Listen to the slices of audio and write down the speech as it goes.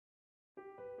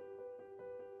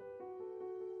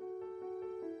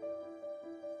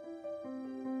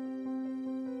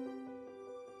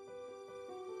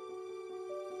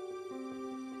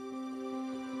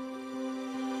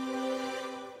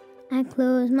I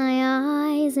close my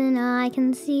eyes and I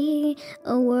can see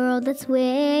a world that's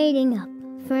waiting up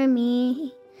for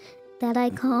me, that I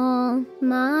call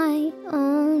my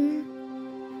own.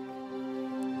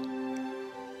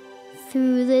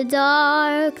 Through the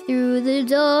dark, through the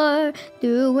door,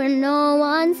 through where no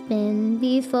one's been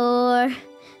before,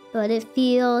 but it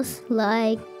feels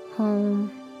like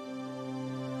home.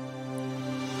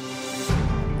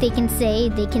 They can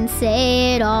say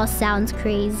it all sounds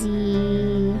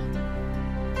crazy.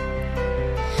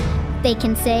 They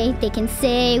can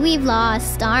say we've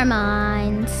lost our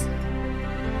minds.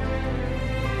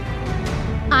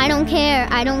 I don't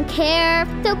care,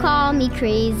 they'll call me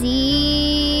crazy.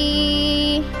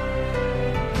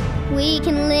 We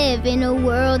can live in a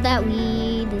world that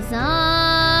we design.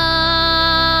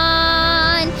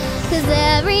 'Cause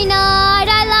every night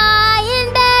I lie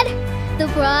in bed, the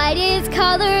brightest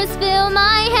colors fill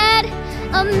my head.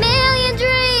 A million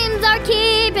dreams are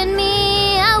keeping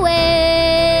me awake.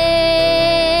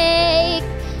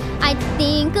 I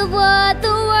think of what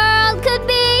the world could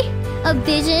be, a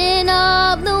vision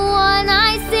of the one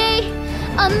I see.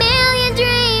 A million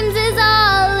dreams is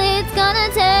all it's gonna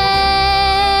take.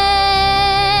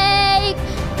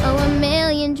 Oh, a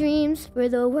million dreams for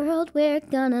the world we're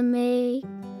gonna make.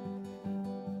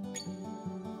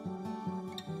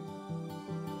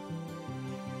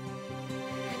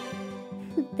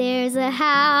 There's a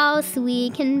house we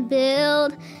can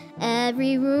build.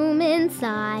 Every room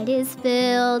inside is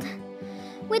filled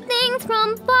with things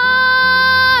from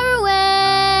far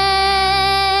away.